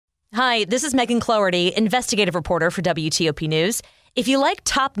Hi, this is Megan Cloherty, investigative reporter for WTOP News. If you like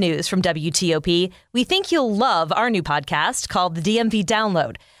top news from WTOP, we think you'll love our new podcast called The DMV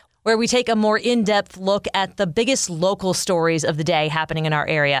Download, where we take a more in-depth look at the biggest local stories of the day happening in our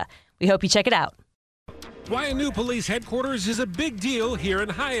area. We hope you check it out. Why a new police headquarters is a big deal here in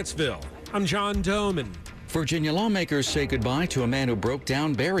Hyattsville. I'm John Doman. Virginia lawmakers say goodbye to a man who broke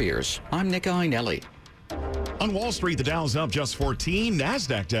down barriers. I'm Nick Einelli. On Wall Street, the Dow's up just 14,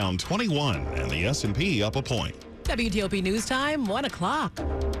 NASDAQ down 21, and the S&P up a point. WTOP News Time, 1 o'clock.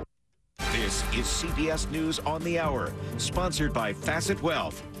 This is CBS News on the Hour, sponsored by Facet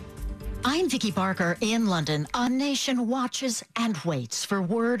Wealth. I'm Vicki Barker in London. A nation watches and waits for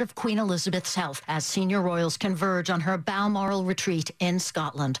word of Queen Elizabeth's health as senior royals converge on her Balmoral retreat in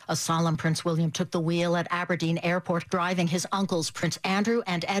Scotland. A solemn Prince William took the wheel at Aberdeen Airport, driving his uncles Prince Andrew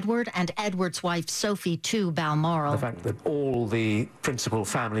and Edward's wife Sophie to Balmoral. The fact that all the principal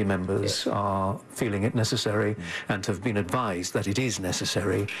family members are feeling it necessary and have been advised that it is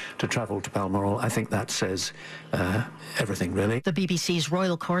necessary to travel to Balmoral, I think that says everything, really. The BBC's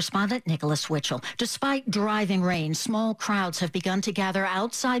royal correspondent, Nicholas Witchell. Despite driving rain, small crowds have begun to gather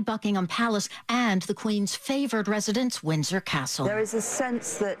outside Buckingham Palace and the Queen's favoured residence, Windsor Castle. There is a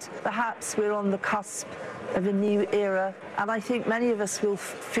sense that perhaps we're on the cusp of a new era, and I think many of us will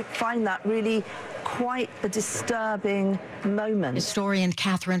find that really quite a disturbing moment. Historian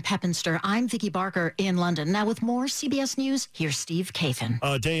Catherine Pepinster. I'm Vicki Barker in London. Now with more CBS News, here's Steve Kathan.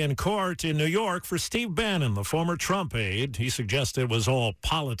 A day in court in New York for Steve Bannon, the former Trump aide. He suggested it was all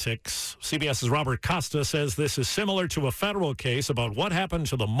politics. CBS's Robert Costa says this is similar to a federal case about what happened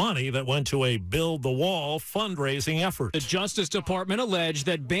to the money that went to a Build the Wall fundraising effort. The Justice Department alleged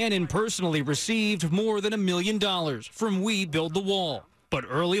that Bannon personally received more than $1 million from We Build the Wall. But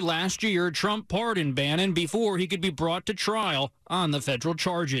early last year, Trump pardoned Bannon before he could be brought to trial on the federal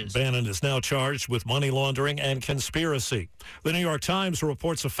charges. Bannon is now charged with money laundering and conspiracy. The New York Times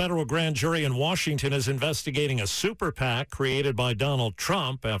reports a federal grand jury in Washington is investigating a super PAC created by Donald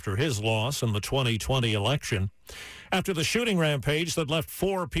Trump after his loss in the 2020 election. After the shooting rampage that left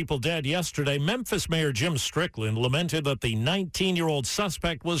 4 people dead yesterday, Memphis Mayor Jim Strickland lamented that the 19-year-old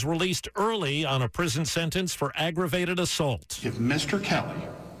suspect was released early on a prison sentence for aggravated assault. If Mr. Kelly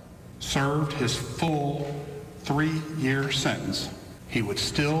served his full 3-year sentence, he would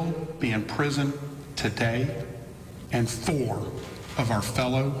still be in prison today, and 4 of our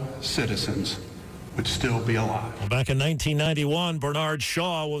fellow citizens would still be alive. Well, back in 1991, Bernard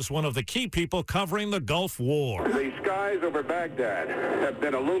Shaw was one of the key people covering the Gulf War. The skies over Baghdad have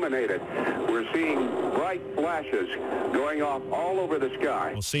been illuminated. We're seeing bright flashes going off all over the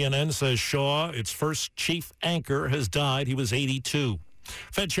sky. Well, CNN says Shaw, its first chief anchor, has died. He was 82.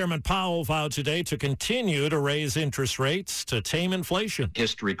 Fed Chairman Powell vowed today to continue to raise interest rates to tame inflation.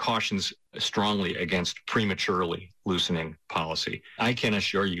 History cautions strongly against prematurely loosening policy. I can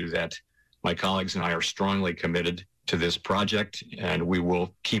assure you that my colleagues and I are strongly committed to this project, and we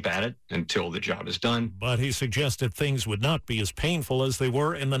will keep at it until the job is done. But he suggested things would not be as painful as they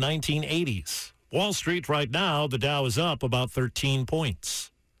were in the 1980s. Wall Street right now, the Dow is up about 13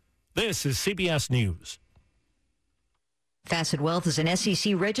 points. This is CBS News. Facet Wealth is an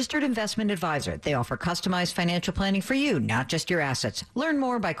SEC-registered investment advisor. They offer customized financial planning for you, not just your assets. Learn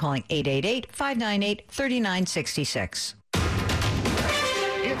more by calling 888-598-3966.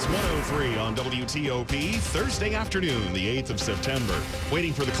 It's 103 on WTOP, Thursday afternoon, the 8th of September.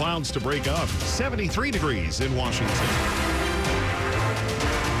 Waiting for the clouds to break up. 73 degrees in Washington.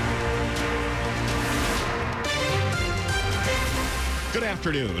 Good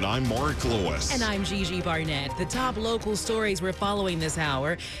afternoon. I'm Mark Lewis. And I'm Gigi Barnett. The top local stories we're following this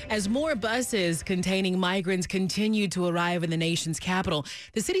hour. As more buses containing migrants continue to arrive in the nation's capital,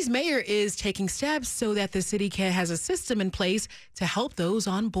 the city's mayor is taking steps so that the city has a system in place to help those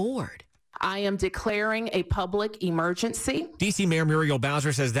on board. I am declaring a public emergency. D.C. Mayor Muriel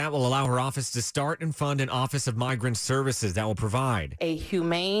Bowser says that will allow her office to start and fund an Office of Migrant Services that will provide a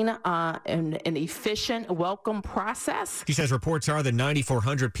humane and efficient welcome process. She says reports are that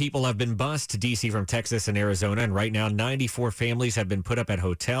 9,400 people have been bused to D.C. from Texas and Arizona, and right now 94 families have been put up at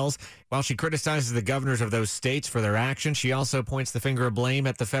hotels. While she criticizes the governors of those states for their actions, she also points the finger of blame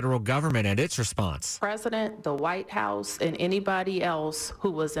at the federal government and its response. President, the White House, and anybody else who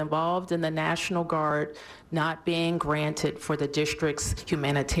was involved in the National Guard not being granted for the district's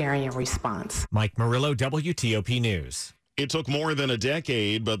humanitarian response. Mike Murillo, WTOP News. It took more than a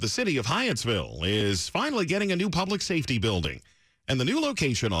decade, but the city of Hyattsville is finally getting a new public safety building. And the new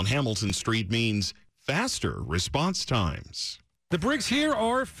location on Hamilton Street means faster response times. The bricks here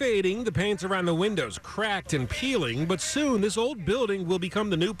are fading. The paint's around the windows cracked and peeling, but soon this old building will become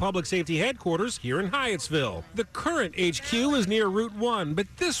the new public safety headquarters here in Hyattsville. The current HQ is near Route 1, but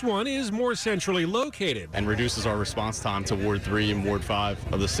this one is more centrally located. And reduces our response time to Ward 3 and Ward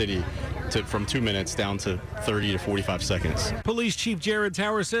 5 of the city from 2 minutes down to 30 to 45 seconds. Police Chief Jared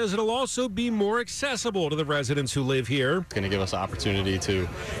Tower says it'll also be more accessible to the residents who live here. It's going to give us an opportunity to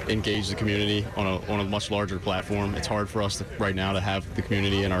engage the community on a much larger platform. It's hard for us right now to have the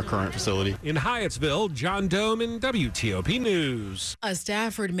community in our current facility. In Hyattsville, John Doman, WTOP News. A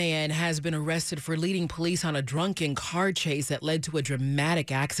Stafford man has been arrested for leading police on a drunken car chase that led to a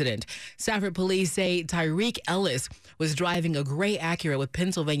dramatic accident. Stafford police say Tyreek Ellis was driving a gray Acura with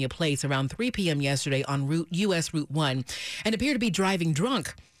Pennsylvania plates around 3 p.m. yesterday on U.S. Route 1 and appeared to be driving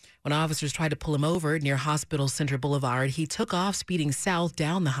drunk. When officers tried to pull him over near Hospital Center Boulevard, he took off speeding south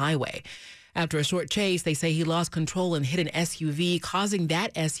down the highway. After a short chase, they say he lost control and hit an SUV, causing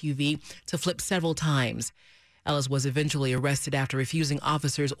that SUV to flip several times. Ellis was eventually arrested after refusing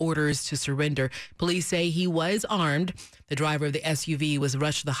officers' orders to surrender. Police say he was armed. The driver of the SUV was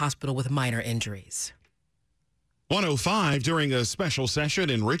rushed to the hospital with minor injuries. 105 during a special session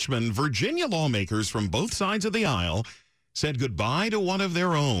in Richmond, Virginia lawmakers from both sides of the aisle said goodbye to one of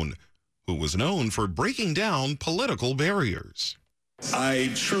their own, who was known for breaking down political barriers.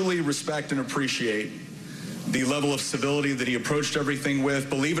 I truly respect and appreciate the level of civility that he approached everything with,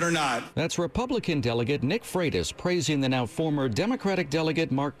 believe it or not. That's Republican Delegate Nick Freitas praising the now former Democratic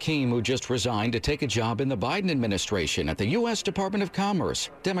Delegate Mark Keim, who just resigned to take a job in the Biden administration at the U.S. Department of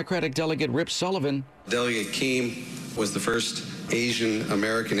Commerce. Democratic Delegate Rip Sullivan. Delegate Keim was the first Asian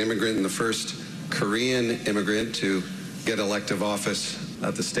American immigrant and the first Korean immigrant to get elective office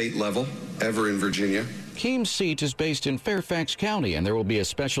at the state level ever in Virginia. Keim's seat is based in Fairfax County, and there will be a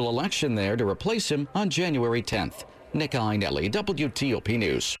special election there to replace him on January 10th. Nick Einelli, WTOP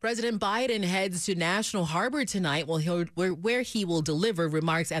News. President Biden heads to National Harbor tonight where he will deliver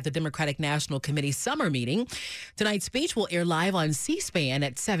remarks at the Democratic National Committee summer meeting. Tonight's speech will air live on C-SPAN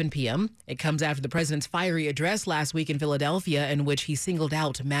at 7 p.m. It comes after the president's fiery address last week in Philadelphia, in which he singled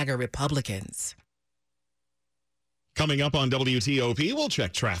out MAGA Republicans. Coming up on WTOP, we'll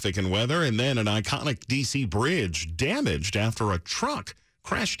check traffic and weather, and then an iconic D.C. bridge damaged after a truck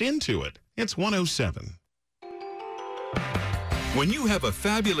crashed into it. It's 107. When you have a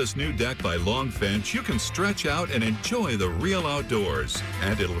fabulous new deck by Long Fence, you can stretch out and enjoy the real outdoors.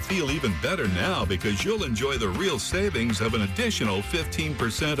 And it'll feel even better now because you'll enjoy the real savings of an additional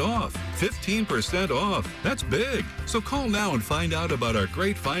 15% off. 15% off. That's big. So call now and find out about our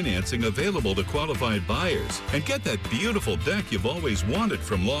great financing available to qualified buyers. And get that beautiful deck you've always wanted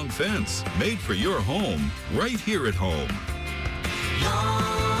from Long Fence. Made for your home, right here at home.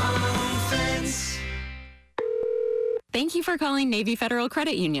 Long Fence. Thank you for calling Navy Federal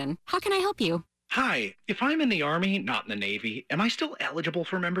Credit Union. How can I help you? Hi, if I'm in the Army, not in the Navy, am I still eligible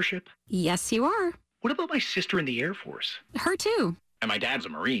for membership? Yes, you are. What about my sister in the Air Force? Her too. And my dad's a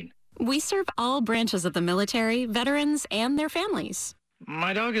Marine. We serve all branches of the military, veterans, and their families.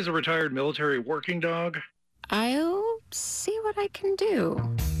 My dog is a retired military working dog. I'll see what I can do.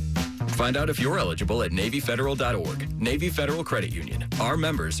 Find out if you're eligible at NavyFederal.org. Navy Federal Credit Union. Our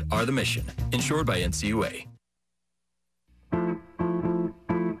members are the mission. Insured by NCUA.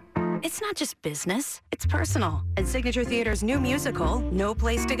 It's not just business, it's personal. And Signature Theater's new musical, No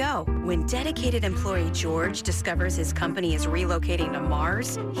Place to Go. When dedicated employee George discovers his company is relocating to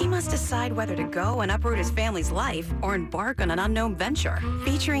Mars, he must decide whether to go and uproot his family's life or embark on an unknown venture.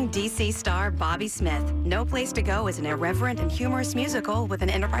 Featuring DC star Bobby Smith, No Place to Go is an irreverent and humorous musical with an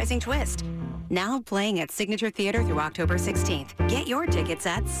enterprising twist. Now playing at Signature Theater through October 16th. Get your tickets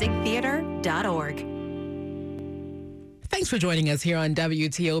at sigtheater.org. Thanks for joining us here on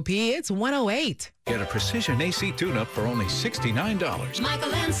WTOP. It's 108. Get a precision AC tune-up for only $69.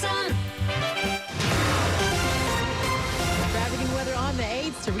 Michael and Son. Traffic and weather on the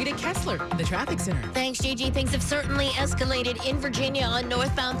 8th to Rita Kessler in the traffic center. Thanks, Gigi. Things have certainly escalated in Virginia on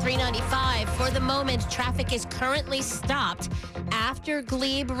northbound 395. For the moment, traffic is currently stopped after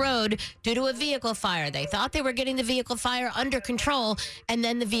Glebe Road due to a vehicle fire. They thought they were getting the vehicle fire under control, and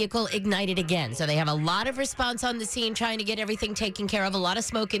then the vehicle ignited again. So they have a lot of response on the scene, trying to get everything taken care of. A lot of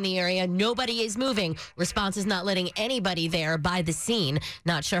smoke in the area. Nobody is moving. Response is not letting anybody there by the scene.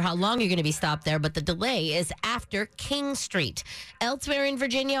 Not sure how long you're going to be stopped there, but the delay is after King Street. Elsewhere in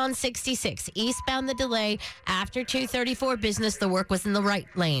Virginia on 66. Eastbound, the delay after 234 business, the work was in the right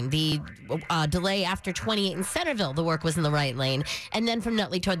lane. The delay after 28 in Centerville, the work was in the right lane. And then from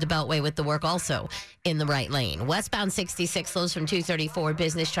Nutley toward the Beltway with the work also in the right lane. Westbound 66 slows from 234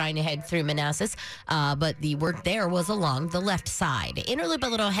 business trying to head through Manassas, but the work there was along the left side. Inner loop a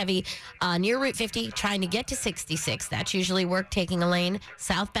little heavy near Route 50 trying to get to 66. That's usually work taking a lane.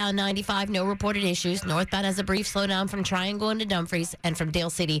 Southbound 95, no reported issues. Northbound has a brief slowdown from Triangle into Dumfries and from Dale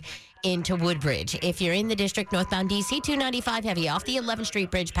City into Woodbridge. If you're in the district, northbound DC 295 heavy off the 11th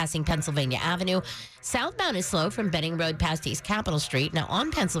Street Bridge passing Pennsylvania Avenue. Southbound is slow from Benning Road past East Capitol Street. Now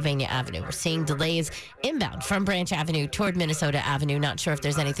on Pennsylvania Avenue, we're seeing delays inbound from Branch Avenue toward Minnesota Avenue. Not sure if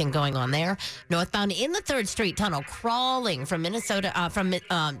there's anything going on there. Northbound in the 3rd Street Tunnel, crawling from Minnesota Avenue,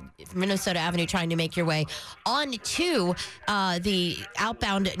 trying to make your way on to the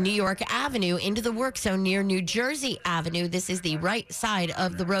outbound New York Avenue into the work zone near New Jersey Avenue. This is the right side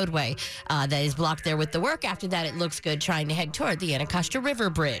of the roadway that is blocked there with the work. After that, it looks good trying to head toward the Anacostia River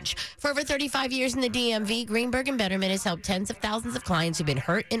Bridge. For over 35 years in the DMV, Greenberg and Betterment has helped tens of thousands of clients who've been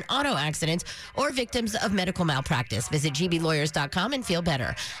hurt in auto accidents or victims of medical malpractice. Visit gblawyers.com and feel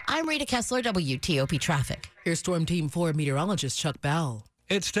better. I'm Rita Kessler, WTOP Traffic. Here's Storm Team 4 meteorologist Chuck Bell.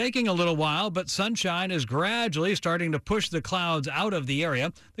 It's taking a little while, but sunshine is gradually starting to push the clouds out of the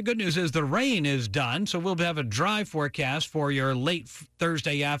area. The good news is the rain is done, so we'll have a dry forecast for your late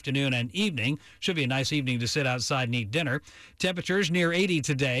Thursday afternoon and evening. Should be a nice evening to sit outside and eat dinner. Temperatures near 80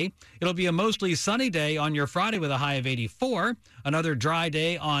 today. It'll be a mostly sunny day on your Friday with a high of 84. Another dry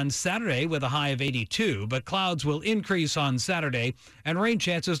day on Saturday with a high of 82, but clouds will increase on Saturday, and rain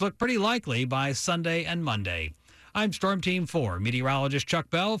chances look pretty likely by Sunday and Monday. I'm Storm Team 4 meteorologist Chuck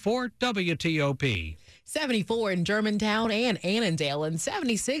Bell for WTOP. 74 in Germantown and Annandale, and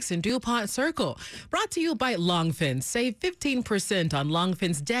 76 in DuPont Circle. Brought to you by Long Fence. Save 15% on Long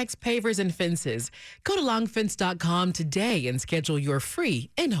Fence decks, pavers, and fences. Go to longfence.com today and schedule your free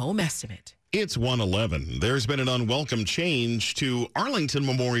in-home estimate. It's 1:11. There's been an unwelcome change to Arlington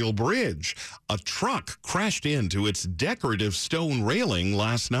Memorial Bridge. A truck crashed into its decorative stone railing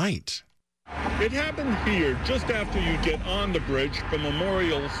last night. It happened here just after you get on the bridge from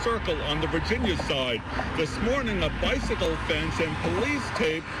Memorial Circle on the Virginia side. This morning, a bicycle fence and police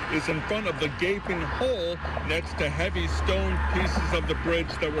tape is in front of the gaping hole next to heavy stone pieces of the bridge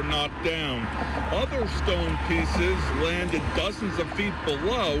that were knocked down. Other stone pieces landed dozens of feet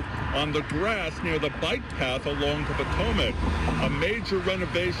below on the grass near the bike path along the Potomac. A major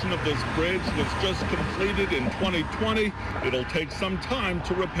renovation of this bridge was just completed in 2020. It'll take some time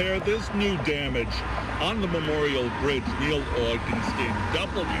to repair this new damage. On the Memorial Bridge, Neil Augenstein,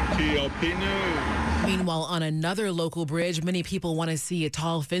 WTOP News. Meanwhile, on another local bridge, many people want to see a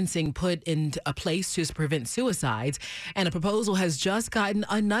tall fencing put into a place to prevent suicides, and a proposal has just gotten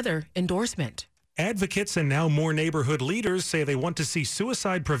another endorsement. Advocates and now more neighborhood leaders say they want to see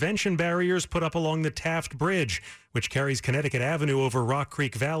suicide prevention barriers put up along the Taft Bridge, which carries Connecticut Avenue over Rock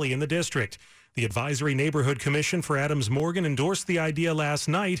Creek Valley in the district. The Advisory Neighborhood Commission for Adams Morgan endorsed the idea last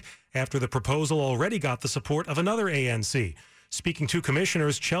night after the proposal already got the support of another ANC. Speaking to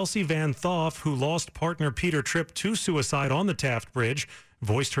commissioners, Chelsea Van Thoff, who lost partner Peter Tripp to suicide on the Taft Bridge,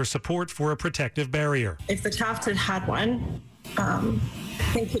 voiced her support for a protective barrier. If the Taft had one, I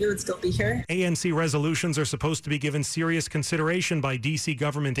think Peter would still be here. ANC resolutions are supposed to be given serious consideration by D.C.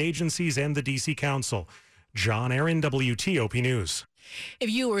 government agencies and the D.C. Council. John Aaron, WTOP News. If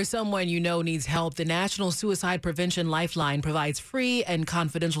you or someone you know needs help, the National Suicide Prevention Lifeline provides free and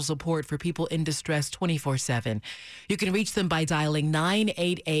confidential support for people in distress 24/7. You can reach them by dialing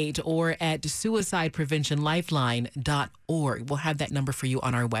 988 or at suicidepreventionlifeline.org. We'll have that number for you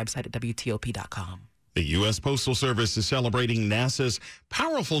on our website at WTOP.com. The U.S. Postal Service is celebrating NASA's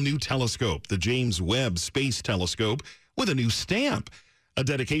powerful new telescope, the James Webb Space Telescope, with a new stamp. A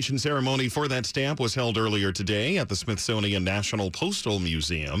dedication ceremony for that stamp was held earlier today at the Smithsonian National Postal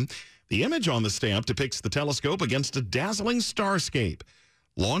Museum. The image on the stamp depicts the telescope against a dazzling starscape.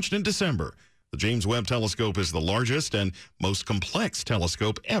 Launched in December, the James Webb Telescope is the largest and most complex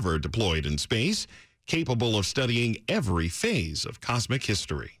telescope ever deployed in space, capable of studying every phase of cosmic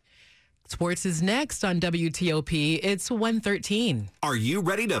history. Sports is next on WTOP. It's 1:13. Are you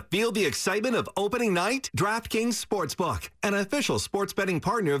ready to feel the excitement of opening night? DraftKings Sportsbook, an official sports betting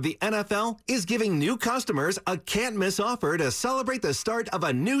partner of the NFL, is giving new customers a can't-miss offer to celebrate the start of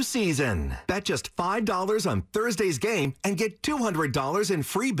a new season. Bet just $5 on Thursday's game and get $200 in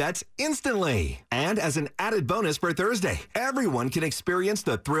free bets instantly. And as an added bonus for Thursday, everyone can experience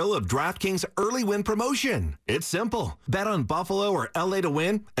the thrill of DraftKings early win promotion. It's simple. Bet on Buffalo or LA to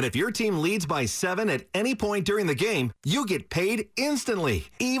win, and if your team leads by 7 at any point during the game, you get paid instantly,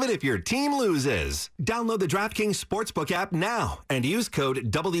 even if your team loses. Download the DraftKings Sportsbook app now and use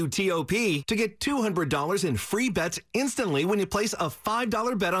code WTOP to get $200 in free bets instantly when you place a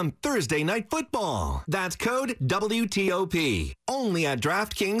 $5 bet on Thursday Night Football. That's code WTOP. Only at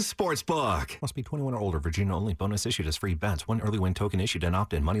DraftKings Sportsbook. Must be 21 or older. Virginia only. Bonus issued as free bets. One early win token issued and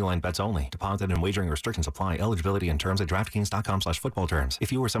opt-in. Moneyline bets only. Deposit and wagering restrictions apply. Eligibility and terms at DraftKings.com/football terms.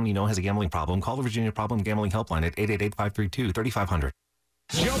 If you or someone you know has a gambling problem, call the Virginia Problem Gambling Helpline at 888-532-3500.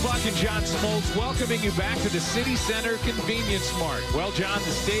 Joe Buck and John Smoltz welcoming you back to the City Center Convenience Mart. Well, John,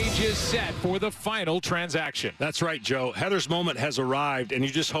 the stage is set for the final transaction. That's right, Joe. Heather's moment has arrived, and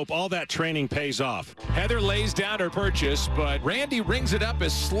you just hope all that training pays off. Heather lays down her purchase, but Randy rings it up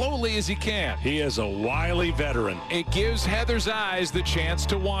as slowly as he can. He is a wily veteran. It gives Heather's eyes the chance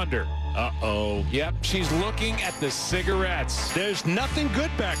to wander. Uh-oh. Yep, she's looking at the cigarettes. There's nothing good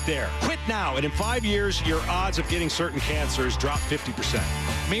back there. Quit now, and in 5 years, your odds of getting certain cancers drop 50%.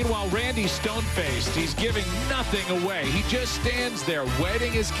 Meanwhile, Randy's stone-faced. He's giving nothing away. He just stands there,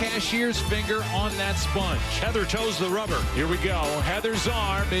 wetting his cashier's finger on that sponge. Heather toes the rubber. Here we go. Heather's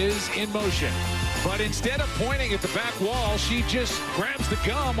arm is in motion. But instead of pointing at the back wall, she just grabs the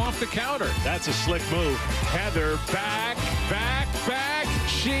gum off the counter. That's a slick move. Heather back.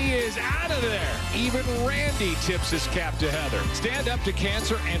 She is out of there. Even Randy tips his cap to Heather. Stand Up to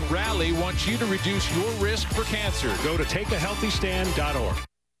Cancer and Rally wants you to reduce your risk for cancer. Go to takeahealthystand.org.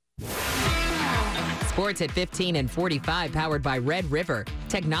 Sports at 15 and 45, powered by Red River.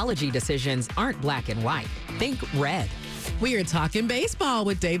 Technology decisions aren't black and white. Think red. We are talking baseball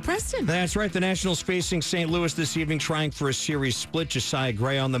with Dave Preston. That's right. The Nationals facing St. Louis this evening, trying for a series split. Josiah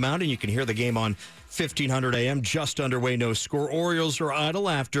Gray on the mound, and you can hear the game on 1500 AM. Just underway, no score. Orioles are idle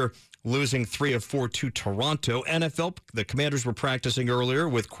after losing 3 of 4 to Toronto. NFL, the Commanders were practicing earlier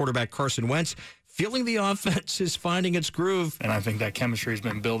with quarterback Carson Wentz, feeling the offense is finding its groove. And I think that chemistry has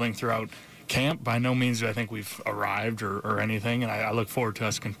been building throughout camp. By no means do I think we've arrived or anything, and I look forward to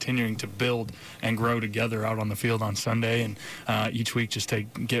us continuing to build and grow together out on the field on Sunday, and each week just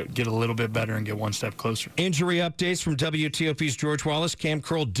get a little bit better and get one step closer. Injury updates from WTOP's George Wallace. Cam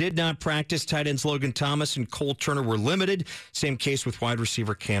Curl did not practice. Tight ends Logan Thomas and Cole Turner were limited. Same case with wide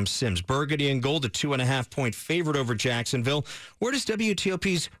receiver Cam Sims. Burgundy and Gold, a 2.5-point favorite over Jacksonville. Where does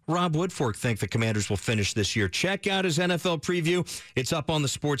WTOP's Rob Woodfork think the Commanders will finish this year? Check out his NFL preview. It's up on the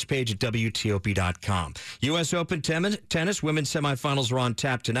sports page at WTOP.com. U.S. Open tennis women's semifinals are on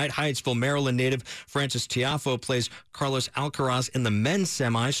tap tonight. Hyattsville, Maryland native Frances Tiafoe plays Carlos Alcaraz in the men's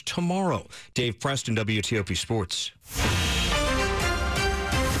semis tomorrow. Dave Preston, WTOP Sports.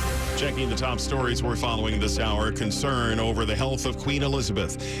 Checking the top stories we're following this hour. Concern over the health of Queen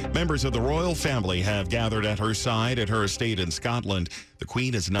Elizabeth. Members of the royal family have gathered at her side at her estate in Scotland. The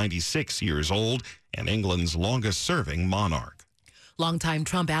Queen is 96 years old and England's longest-serving monarch. Longtime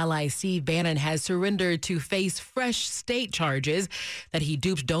Trump ally Steve Bannon has surrendered to face fresh state charges that he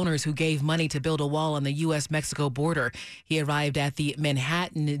duped donors who gave money to build a wall on the U.S.-Mexico border. He arrived at the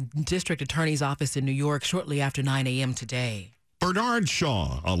Manhattan District Attorney's Office in New York shortly after 9 a.m. today. Bernard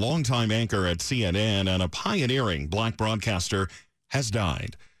Shaw, a longtime anchor at CNN and a pioneering black broadcaster, has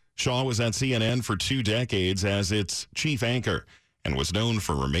died. Shaw was at CNN for 2 decades as its chief anchor and was known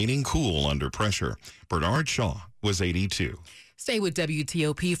for remaining cool under pressure. Bernard Shaw was 82. Stay with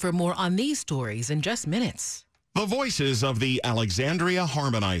WTOP for more on these stories in just minutes. The voices of the Alexandria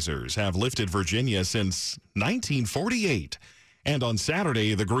Harmonizers have lifted Virginia since 1948. And on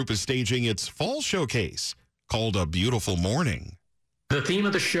Saturday, the group is staging its fall showcase called A Beautiful Morning. The theme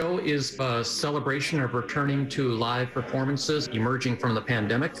of the show is a celebration of returning to live performances emerging from the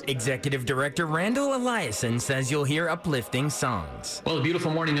pandemic. Executive Director Randall Eliason says you'll hear uplifting songs. Well, A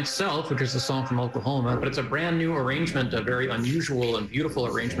Beautiful Morning itself, which is a song from Oklahoma, but it's a brand new arrangement, a very unusual and beautiful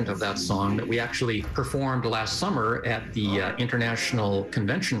arrangement of that song that we actually performed last summer at the International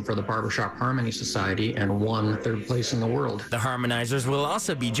Convention for the Barbershop Harmony Society and won 3rd place in the world. The Harmonizers will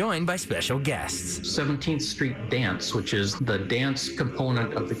also be joined by special guests. 17th Street Dance, which is the dance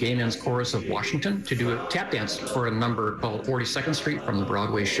component of the Gay Men's Chorus of Washington, to do a tap dance for a number called 42nd Street from the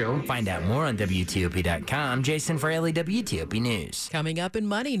Broadway show. Find out more on WTOP.com. Jason Fraley, WTOP News. Coming up in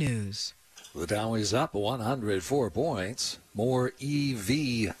Money News. The Dow is up 104 points. More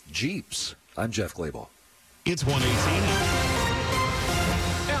EV Jeeps. I'm Jeff Clable. It's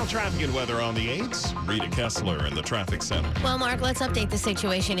 118. Now traffic and weather on the 8s. Rita Kessler in the traffic center. Well, Mark, let's update the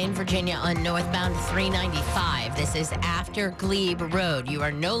situation in Virginia on northbound 395. This is after Glebe Road. You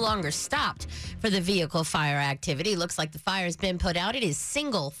are no longer stopped for the vehicle fire activity. Looks like the fire has been put out. It is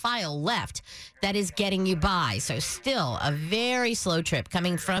single file left that is getting you by. So still a very slow trip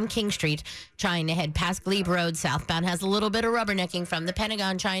coming from King Street, trying to head past Glebe Road. Southbound has a little bit of rubbernecking from the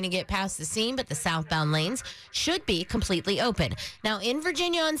Pentagon trying to get past the scene, but the southbound lanes should be completely open. Now in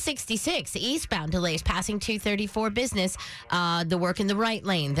Virginia on 66, eastbound delays passing 234 Business, the work in the right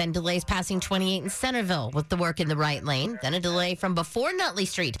lane, then delays passing 28 in Centerville with the work in the right lane, then a delay from before Nutley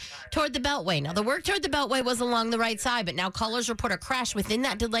Street toward the Beltway. Now the work toward the Beltway was along the right side, but now callers report a crash within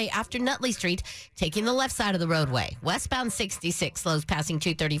that delay after Nutley Street, taking the left side of the roadway. Westbound 66 slows passing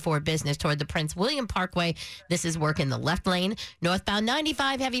 234 Business toward the Prince William Parkway. This is work in the left lane. Northbound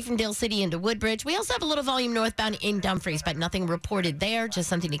 95 heavy from Dale City into Woodbridge. We also have a little volume northbound in Dumfries, but nothing reported there. Just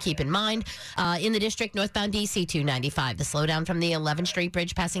something to keep in mind. In the district, northbound DC 295, the slowdown from the 11th Street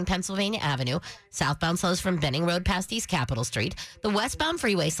Bridge passing Pennsylvania Avenue. Southbound slows from Benning Road past East Capitol Street. The westbound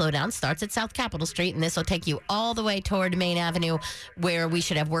freeway slowdown starts at South Capitol Street, and this will take you all the way toward Main Avenue, where we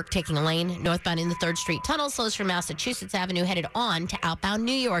should have work taking a lane. Northbound in the 3rd Street tunnel slows from Massachusetts Avenue headed on to outbound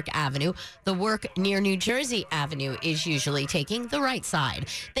New York Avenue. The work near New Jersey Avenue is usually taking the right side.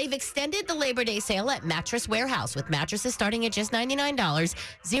 They've extended the Labor Day sale at Mattress Warehouse with mattresses starting at just $99,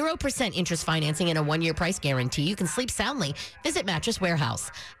 0% interest financing, and a 1-year price guarantee. You can sleep soundly. Visit Mattress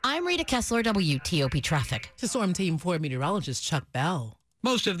Warehouse. I'm Rita Kessler, WTOP Traffic. To Storm Team 4 meteorologist Chuck Bell.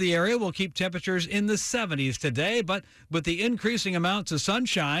 Most of the area will keep temperatures in the 70s today, but with the increasing amounts of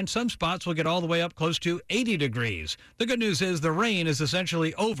sunshine, some spots will get all the way up close to 80 degrees. The good news is the rain is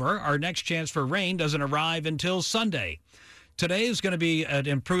essentially over. Our next chance for rain doesn't arrive until Sunday. Today is going to be an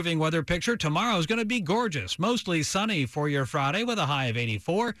improving weather picture. Tomorrow is going to be gorgeous. Mostly sunny for your Friday with a high of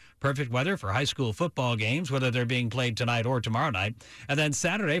 84. Perfect weather for high school football games, whether they're being played tonight or tomorrow night. And then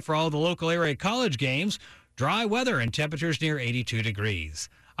Saturday for all the local area college games. Dry weather and temperatures near 82 degrees.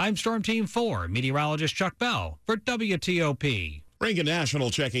 I'm Storm Team 4 meteorologist Chuck Bell for WTOP. Reagan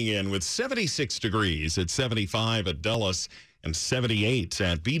National checking in with 76 degrees at 75 at Dulles and 78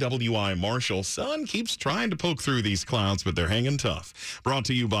 at BWI Marshall. Sun keeps trying to poke through these clouds, but they're hanging tough. Brought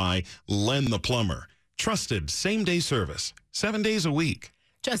to you by Len the Plumber. Trusted same-day service, 7 days a week.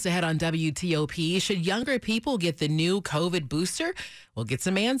 Just ahead on WTOP, should younger people get the new COVID booster? We'll get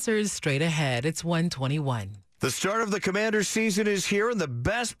some answers straight ahead. It's 1:21. The start of the Commanders season is here, and the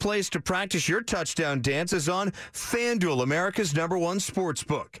best place to practice your touchdown dance is on FanDuel, America's #1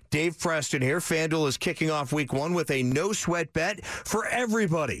 sportsbook. Dave Preston here. FanDuel is kicking off week 1 with a no-sweat bet for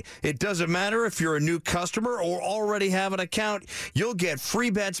everybody. It doesn't matter if you're a new customer or already have an account. You'll get free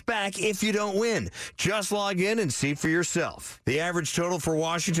bets back if you don't win. Just log in and see for yourself. The average total for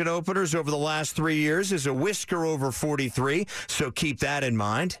Washington openers over the last 3 years is a whisker over 43, so keep that in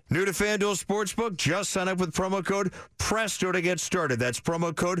mind. New to FanDuel Sportsbook, just sign up with promo code PRESTO to get started. That's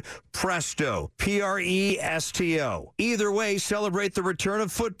promo code PRESTO, PRESTO. Either way, celebrate the return of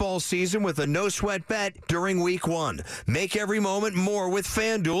football season with a no-sweat bet during week 1. Make every moment more with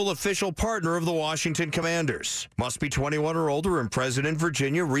FanDuel, official partner of the Washington Commanders. Must be 21 or older and present in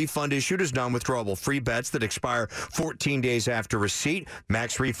Virginia. Refund issued as non-withdrawable free bets that expire 14 days after receipt.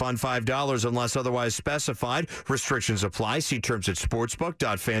 Max refund $5 unless otherwise specified. Restrictions apply. See terms at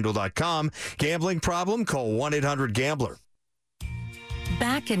sportsbook.fanduel.com. Gambling problem? Call 1-800-GAMBLER.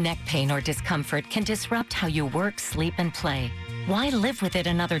 Back and neck pain or discomfort can disrupt how you work, sleep, and play. Why live with it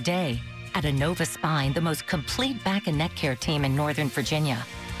another day? At Inova Spine, the most complete back and neck care team in Northern Virginia,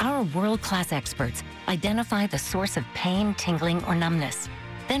 our world-class experts identify the source of pain, tingling, or numbness.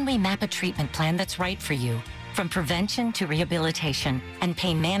 Then we map a treatment plan that's right for you, from prevention to rehabilitation and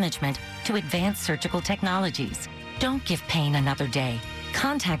pain management to advanced surgical technologies. Don't give pain another day.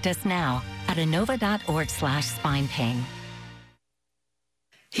 Contact us now at inova.org/spinepain.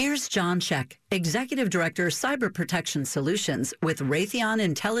 Here's John Sheck, Executive Director, Cyber Protection Solutions with Raytheon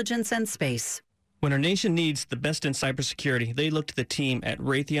Intelligence and Space. When our nation needs the best in cybersecurity, they look to the team at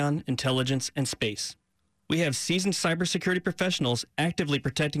Raytheon Intelligence and Space. We have seasoned cybersecurity professionals actively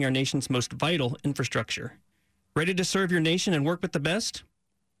protecting our nation's most vital infrastructure. Ready to serve your nation and work with the best?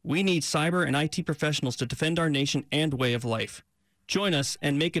 We need cyber and IT professionals to defend our nation and way of life. Join us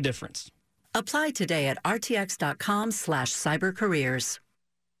and make a difference. Apply today at rtx.com/cybercareers.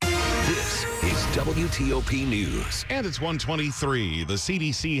 This is WTOP News. And it's 1:23. The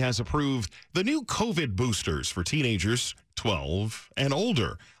CDC has approved the new COVID boosters for teenagers 12 and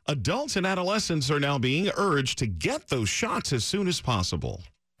older. Adults and adolescents are now being urged to get those shots as soon as possible.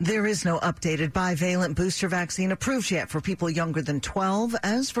 There is no updated bivalent booster vaccine approved yet for people younger than 12.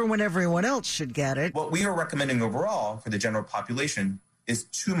 As for when everyone else should get it, what we are recommending overall for the general population is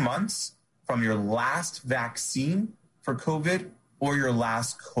 2 months from your last vaccine for COVID or your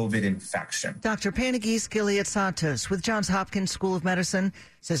last COVID infection. Dr. Panagis Gilead-Santos with Johns Hopkins School of Medicine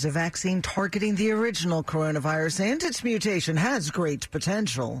says a vaccine targeting the original coronavirus and its mutation has great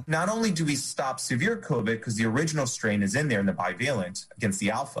potential. Not only do we stop severe COVID because the original strain is in there in the bivalent against the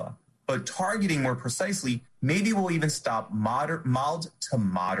alpha, but targeting more precisely, maybe we'll even stop mild to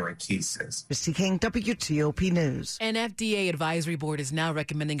moderate cases. Christy King, WTOP News. An FDA advisory board is now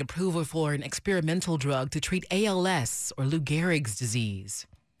recommending approval for an experimental drug to treat ALS, or Lou Gehrig's disease.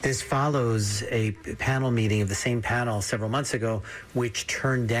 This follows a panel meeting of the same panel several months ago, which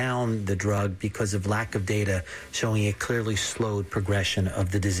turned down the drug because of lack of data showing it clearly slowed progression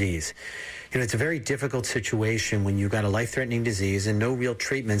of the disease. You know, it's a very difficult situation when you've got a life-threatening disease and no real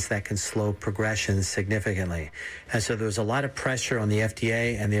treatments that can slow progression significantly. And so there was a lot of pressure on the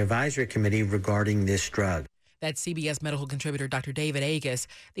FDA and the advisory committee regarding this drug. That's CBS medical contributor Dr. David Agus.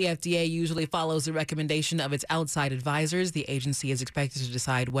 The FDA usually follows the recommendation of its outside advisors. The agency is expected to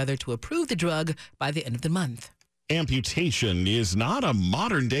decide whether to approve the drug by the end of the month. Amputation is not a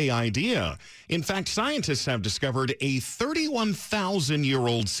modern-day idea. In fact, scientists have discovered a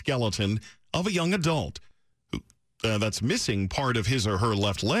 31,000-year-old skeleton of a young adult that's missing part of his or her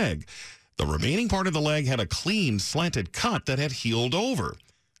left leg. The remaining part of the leg had a clean, slanted cut that had healed over.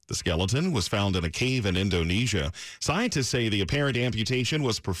 The skeleton was found in a cave in Indonesia. Scientists say the apparent amputation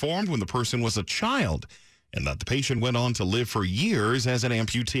was performed when the person was a child and that the patient went on to live for years as an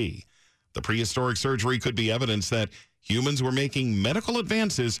amputee. The prehistoric surgery could be evidence that humans were making medical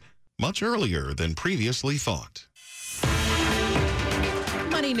advances much earlier than previously thought.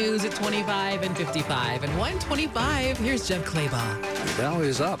 Money news at 25 and 55 and 125. Here's Jeff Claybaugh. The Dow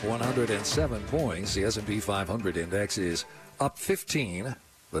is up 107 points. The S&P 500 index is up 15.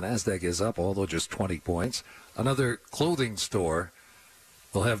 The NASDAQ is up, although just 20 points. Another clothing store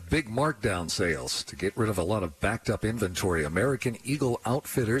will have big markdown sales to get rid of a lot of backed-up inventory. American Eagle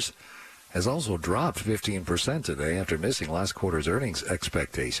Outfitters has also dropped 15% today after missing last quarter's earnings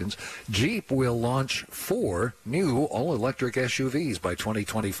expectations. Jeep will launch 4 new all-electric SUVs by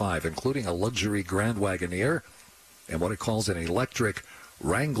 2025, including a luxury Grand Wagoneer and what it calls an electric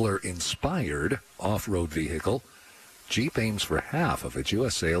Wrangler-inspired off-road vehicle. Jeep aims for half of its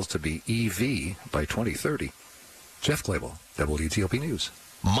U.S. sales to be EV by 2030. Jeff Claybaugh, WTOP News.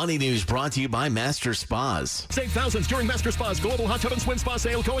 Money News brought to you by Master Spas. Save thousands during Master Spas Global Hot Tub and Swim Spa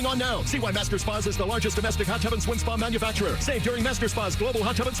sale going on now. See why Master Spas is the largest domestic hot tub and swim spa manufacturer. Save during Master Spas Global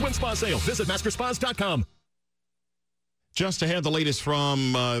Hot Tub and Swim Spa sale. Visit masterspas.com. Just ahead, the latest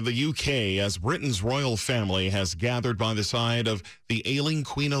from the UK as Britain's royal family has gathered by the side of the ailing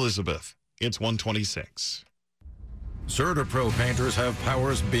Queen Elizabeth. It's 1:26. CertaPro painters have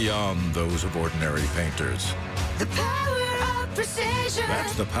powers beyond those of ordinary painters. The power of precision.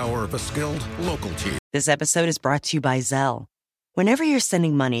 That's the power of a skilled local team. This episode is brought to you by Zelle. Whenever you're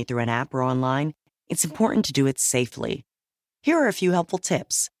sending money through an app or online, it's important to do it safely. Here are a few helpful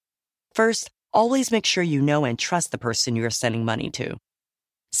tips. First, always make sure you know and trust the person you are sending money to.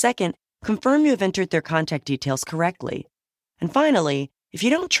 Second, confirm you have entered their contact details correctly. And finally, if you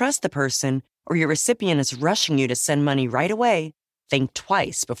don't trust the person or your recipient is rushing you to send money right away, think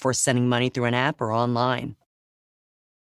twice before sending money through an app or online.